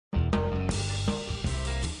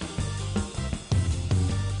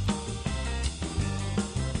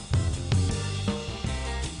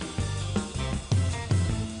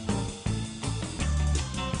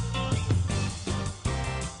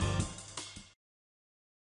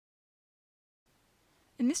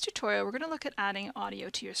In this tutorial, we're going to look at adding audio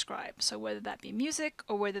to your scribe. So whether that be music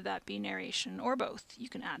or whether that be narration or both, you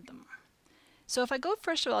can add them. So if I go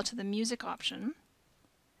first of all to the music option,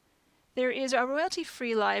 there is a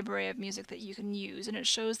royalty-free library of music that you can use, and it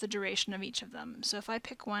shows the duration of each of them. So if I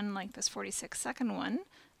pick one like this 46-second one,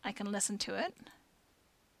 I can listen to it.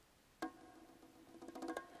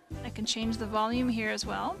 I can change the volume here as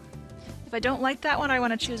well. If I don't like that one, I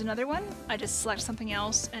want to choose another one, I just select something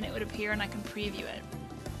else and it would appear and I can preview it.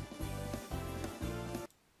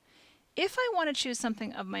 If I want to choose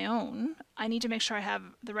something of my own, I need to make sure I have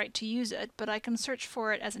the right to use it, but I can search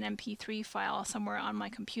for it as an MP3 file somewhere on my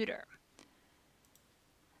computer.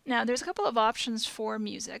 Now, there's a couple of options for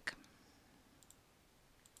music.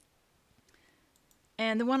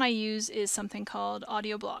 And the one I use is something called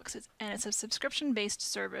Audio Blocks, and it's a subscription-based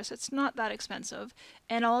service. It's not that expensive,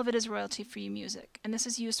 and all of it is royalty-free music. And this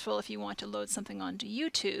is useful if you want to load something onto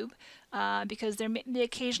YouTube, because they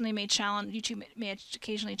occasionally may challenge. YouTube may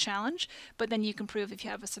occasionally challenge, but then you can prove if you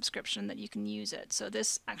have a subscription that you can use it. So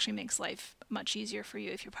this actually makes life much easier for you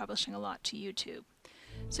if you're publishing a lot to YouTube.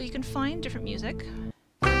 So you can find different music.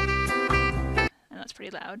 That's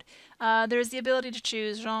pretty loud. There's the ability to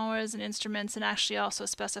choose genres and instruments, and actually also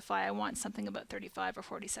specify I want something about 35 or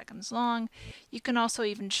 40 seconds long. You can also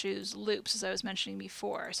even choose loops, as I was mentioning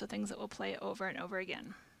before, so things that will play over and over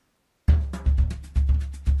again.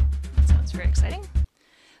 Sounds very exciting.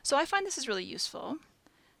 So I find this is really useful.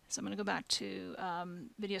 So I'm going to go back to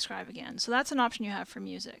VideoScribe again. So that's an option you have for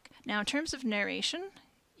music. Now in terms of narration,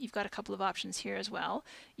 you've got a couple of options here as well.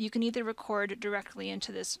 You can either record directly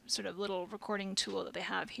into this sort of little recording tool that they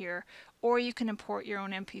have here, or you can import your own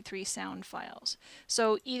MP3 sound files.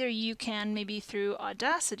 So either you can, maybe through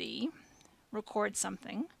Audacity, record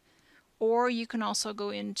something, or you can also go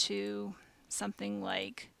into something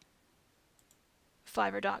like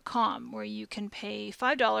Fiverr.com, where you can pay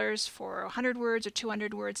 $5 for 100 words or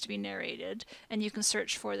 200 words to be narrated, and you can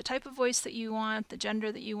search for the type of voice that you want, the gender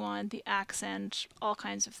that you want, the accent, all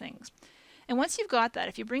kinds of things. And once you've got that,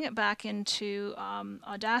 if you bring it back into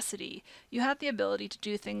Audacity, you have the ability to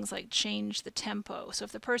do things like change the tempo. So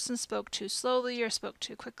if the person spoke too slowly or spoke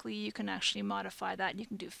too quickly, you can actually modify that, and you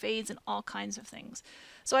can do fades and all kinds of things.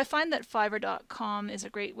 So I find that Fiverr.com is a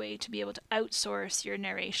great way to be able to outsource your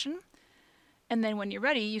narration. And then when you're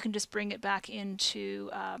ready, you can just bring it back into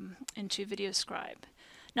VideoScribe.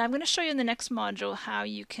 Now I'm going to show you in the next module how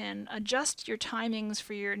you can adjust your timings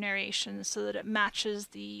for your narration so that it matches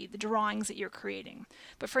the drawings that you're creating.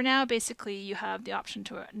 But for now, basically, you have the option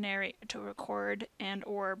to narrate, to record, and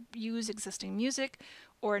or use existing music,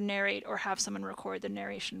 or narrate, or have someone record the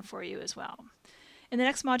narration for you as well. In the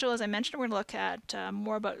next module, as I mentioned, we're going to look at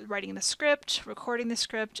more about writing the script, recording the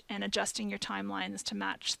script, and adjusting your timelines to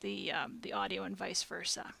match the audio and vice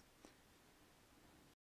versa.